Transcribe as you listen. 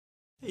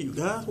Hey you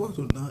guys,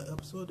 welcome to another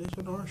episode of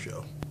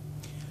DayShawnrshow.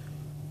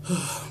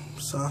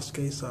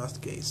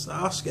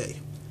 Sasuke.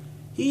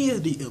 He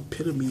is the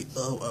epitome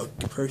of a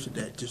person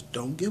that just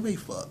don't give a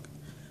fuck.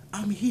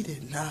 I mean, he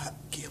did not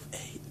give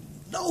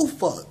no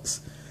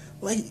fucks.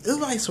 Like, it's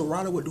like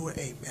Sarada would do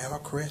a Manga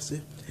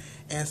crescent,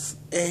 and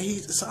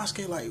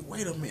Sasuke like,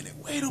 wait a minute.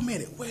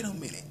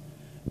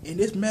 In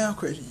this Manga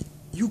crescent,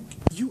 you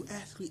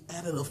actually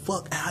added a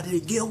fuck, and I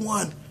didn't get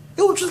one.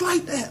 It was just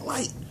like that,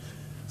 like.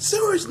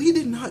 Seriously, he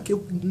did not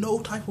give no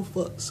type of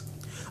fucks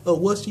of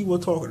what she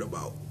was talking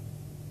about.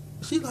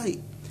 She like,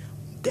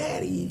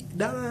 Daddy,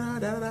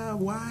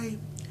 why,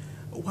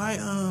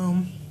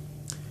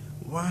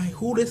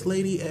 who this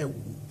lady at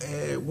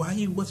why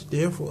he was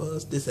there for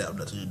us? This have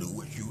nothing to do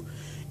with you.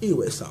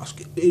 Anyway,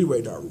 Sasuke,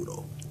 anyway,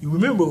 Naruto, you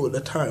remember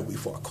the time we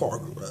fought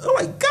Kagura? I'm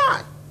like,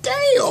 God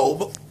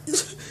damn!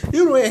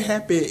 You know, it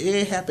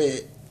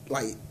happened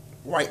like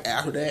right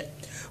after that.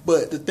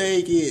 But the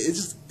thing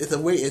is, it's the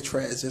way it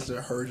transitions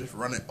to her just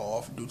running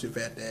off due to the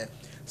fact that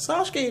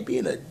Sasuke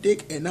being a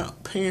dick and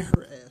not paying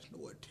her ass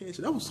no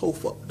attention. That was so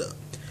fucked up.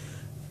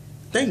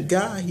 Thank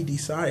God he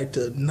decided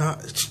to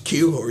not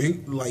kill her.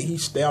 He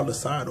stabbed the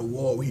side of the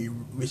wall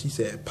when she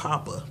said,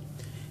 Papa.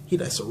 He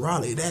like,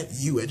 Sarali, that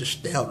you, and just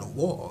stabbed the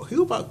wall. He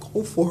was about to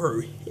go for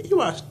her. He was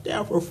about to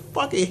stab her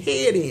fucking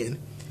head in.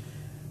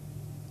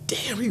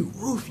 Damn, he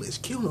ruthless,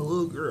 killing a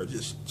little girl,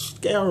 just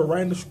scare her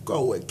right in the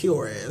skull and kill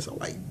her ass. I'm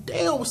like,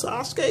 damn,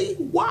 Sasuke,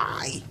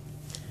 why?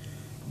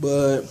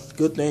 But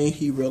good thing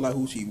he realized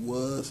who she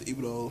was,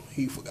 even though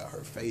he forgot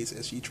her face,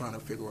 and she trying to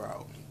figure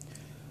out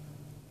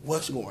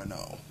what's going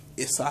on.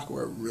 Is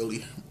Sakura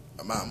really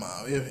my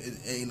mom?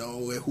 You know,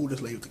 who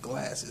this lady with the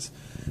glasses?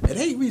 And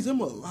they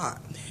resemble a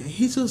lot. And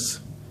he just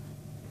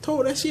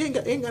told that she ain't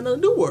got nothing to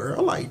do with her.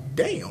 I'm like,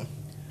 damn.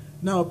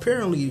 Now,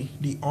 apparently,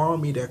 the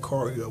army that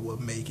Kagura would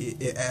make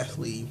it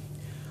actually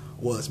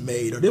was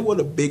made. Or they were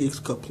the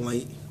biggest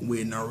complaint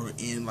with Naruto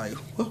in, like,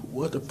 what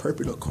was the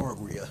purpose of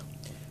Kagura?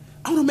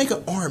 I want to make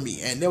an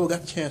army, and never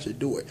got the chance to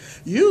do it.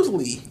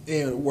 Usually,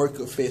 in work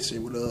of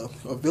fiction, with a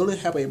villain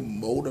have a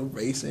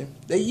motivation,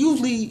 they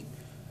usually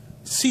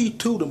see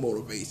to the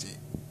motivation.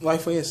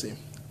 Like, for instance,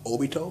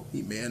 Obito,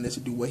 he managed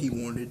to do what he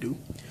wanted to do.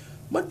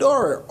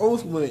 Madara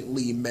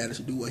ultimately managed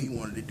to do what he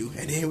wanted to do.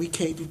 And then we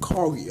came to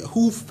Kaguya,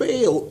 who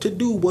failed to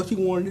do what he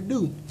wanted to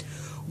do,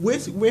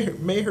 which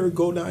made her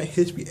go down in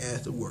history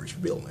as the worst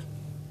villain.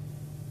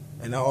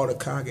 And now all the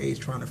Hokage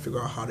trying to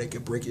figure out how they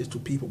can break it to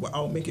people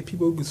without making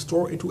people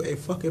distort into a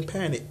fucking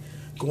panic,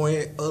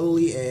 going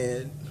utterly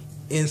and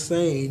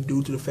insane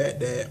due to the fact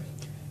that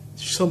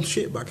some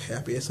shit about to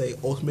happen. It's a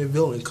ultimate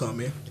villain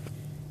coming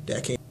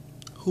that can,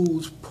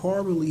 who's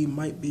probably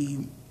might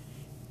be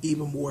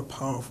even more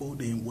powerful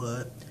than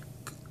what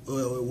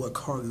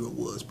Kagura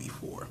was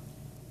before.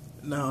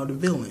 Now, the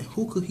villain,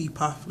 who could he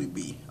possibly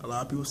be? A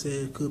lot of people said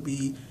it could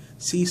be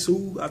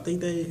Sisu. I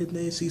think that his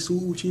name is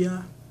Sisu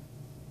Uchiha,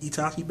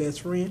 Itachi's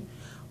best friend.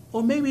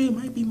 Or maybe it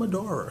might be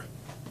Madara.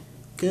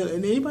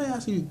 And anybody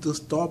actually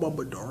just thought about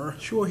Madara?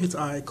 Sure, his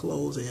eye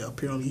closed and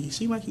apparently he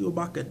seemed like he was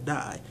about to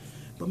die.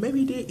 But maybe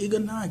he did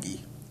Iganagi.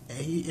 And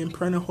he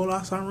imprinted a whole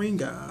lot of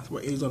Sharingan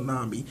with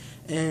Izanami.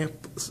 And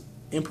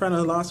imprinted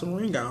a lot of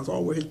Sharingans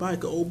all over his body.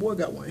 Cause old boy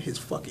got one in his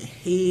fucking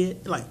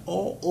head, like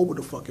all over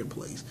the fucking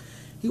place.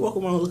 He walk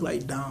around looking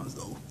like Don's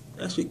though.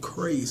 That shit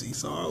crazy.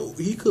 So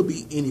he could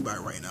be anybody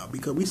right now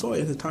because we saw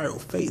his entire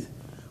face,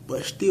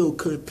 but still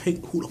couldn't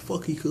pick who the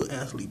fuck he could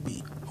actually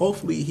be.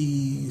 Hopefully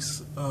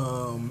he's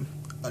a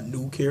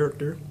new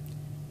character.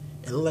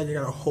 It looks like they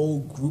got a whole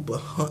group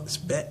of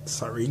hunchback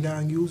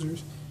Sharingan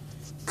users.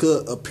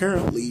 Cause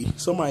apparently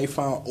somebody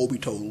found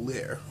Obito's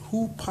lair.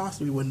 Who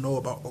possibly would know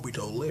about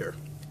Obito's lair?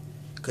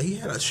 Because he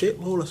had a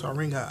shitload of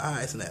Sharingan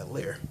eyes in that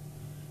lair.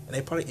 And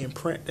they probably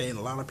imprint that in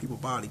a lot of people's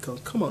body. Because,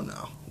 come on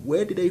now,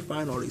 where did they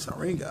find all these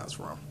Sharingans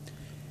from?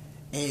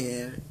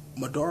 And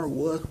Madara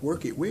was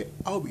working with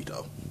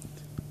Obito.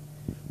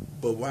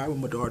 But why would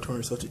Madara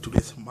turn such into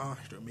this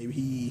monster? Maybe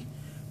he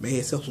made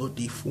himself so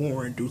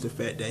deformed due to the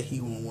fact that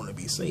he won't want to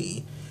be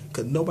seen.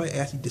 Because nobody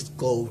actually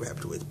disclosed what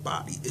happened to his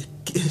body. It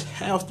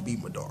has to be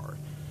Madara.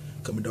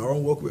 Because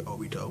Madara worked with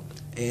Obito.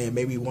 And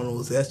maybe one of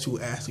those Zetsu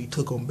actually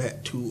took him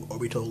back to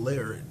Obito's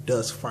lair,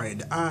 thus finding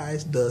the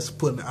eyes, thus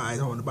putting the eyes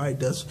on the body,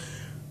 thus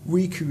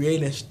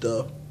recreating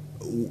stuff,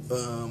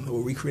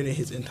 or recreating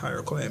his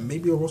entire clan.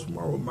 Maybe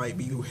Orochimaru might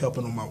be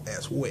helping him out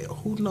as well.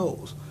 Who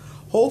knows?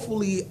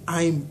 Hopefully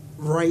I'm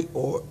right,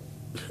 or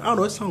I don't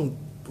know, it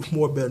sounds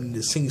more better than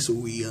the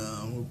Sing-Sui,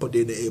 but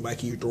then everybody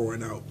keep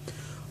throwing out.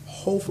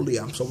 Hopefully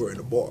I'm somewhere in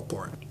the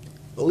ballpark.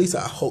 At least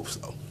I hope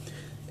so.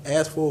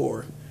 As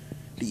for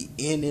the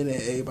ending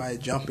and everybody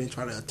jumping,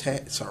 trying to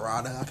attack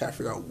Sarada, I can't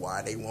figure out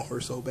why they want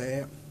her so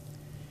bad.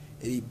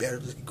 And he better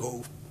just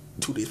go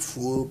to this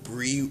full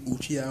breed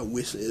Uchiha,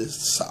 which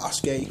is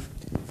Sasuke.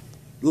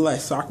 Look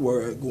like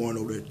Sakura going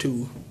over there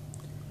too.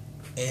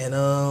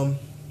 And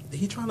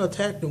he trying to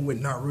attack them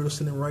with Naruto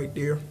sitting right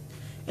there.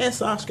 And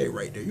Sasuke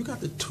right there. You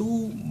got the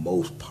two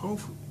most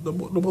powerful, the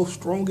most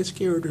strongest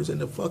characters in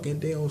the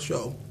fucking damn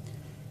show.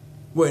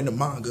 Well, in the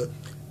manga.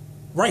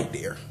 right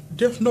there.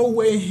 There's no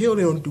way in hell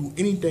they don't do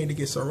anything to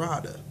get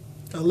Sarada,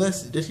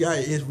 unless this guy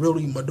is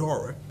really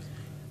Madara.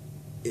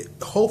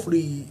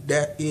 Hopefully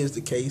that is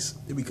the case,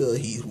 because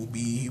he'll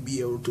be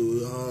able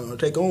to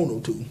take on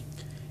them too.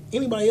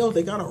 Anybody else,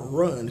 they gotta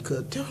run,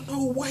 because there's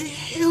no way in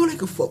hell they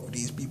can fuck with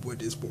these people at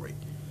this point.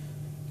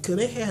 Because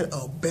they had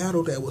a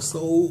battle that was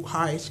so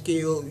high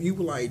scale, you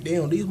were like,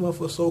 damn, these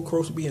motherfuckers so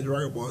close to being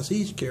Dragon Ball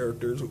Z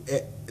characters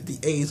at the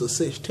age of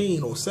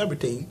 16 or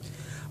 17.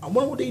 I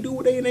wonder what they do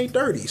when they in their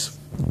 30s.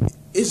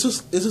 It's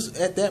just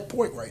at that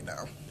point right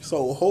now.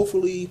 So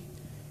hopefully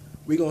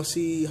we're gonna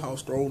see how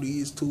strong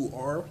these two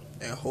are,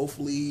 and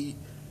hopefully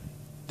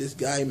this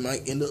guy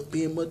might end up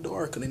being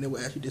Madara, because they never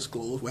actually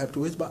disclose what happened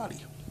to his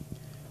body.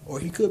 Or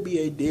he could be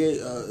a dead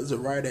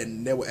Jiraiya that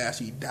never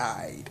actually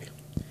died.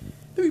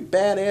 It'd be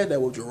badass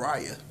that was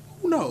Jiraiya.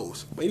 Who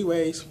knows? But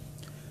anyways,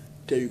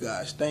 tell you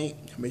guys, make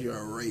sure you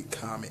rate,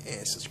 comment,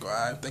 and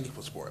subscribe. Thank you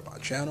for supporting my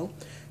channel.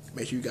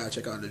 Make sure you guys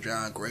check out the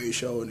John Gray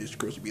Show in the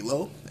description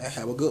below. And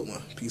have a good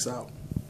one. Peace out.